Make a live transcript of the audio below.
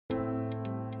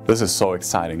This is so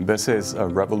exciting. This is a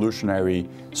revolutionary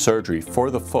surgery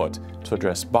for the foot to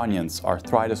address bunions,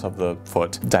 arthritis of the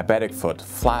foot, diabetic foot,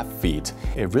 flat feet.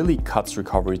 It really cuts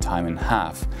recovery time in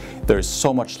half. There's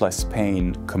so much less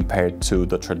pain compared to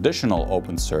the traditional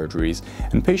open surgeries,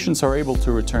 and patients are able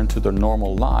to return to their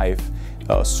normal life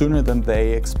sooner than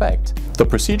they expect. The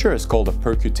procedure is called a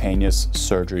percutaneous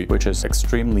surgery, which is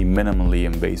extremely minimally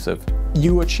invasive.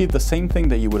 You achieve the same thing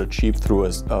that you would achieve through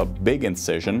a big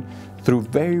incision through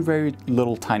very, very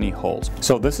little tiny holes.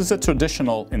 So this is a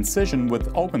traditional incision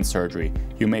with open surgery.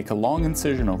 You make a long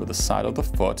incision over the side of the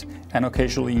foot, and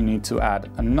occasionally you need to add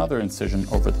another incision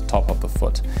over the top of the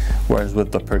foot. Whereas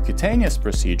with the percutaneous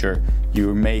procedure,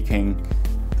 you're making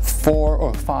 4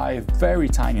 or 5 very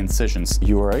tiny incisions.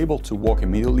 You are able to walk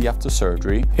immediately after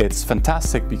surgery. It's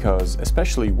fantastic because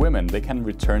especially women, they can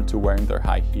return to wearing their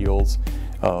high heels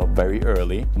very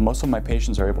early. Most of my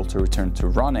patients are able to return to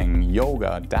running,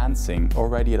 yoga, dancing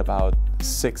already at about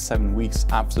 6-7 weeks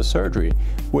after surgery,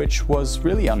 which was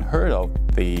really unheard of.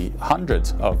 The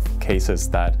hundreds of cases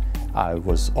that I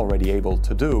was already able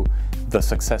to do, the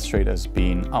success rate has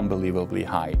been unbelievably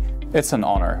high. It's an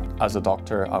honor. As a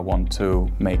doctor, I want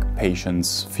to make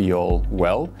patients feel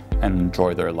well and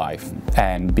enjoy their life.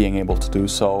 And being able to do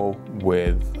so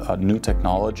with new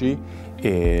technology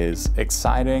is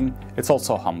exciting. It's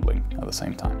also humbling at the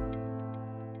same time.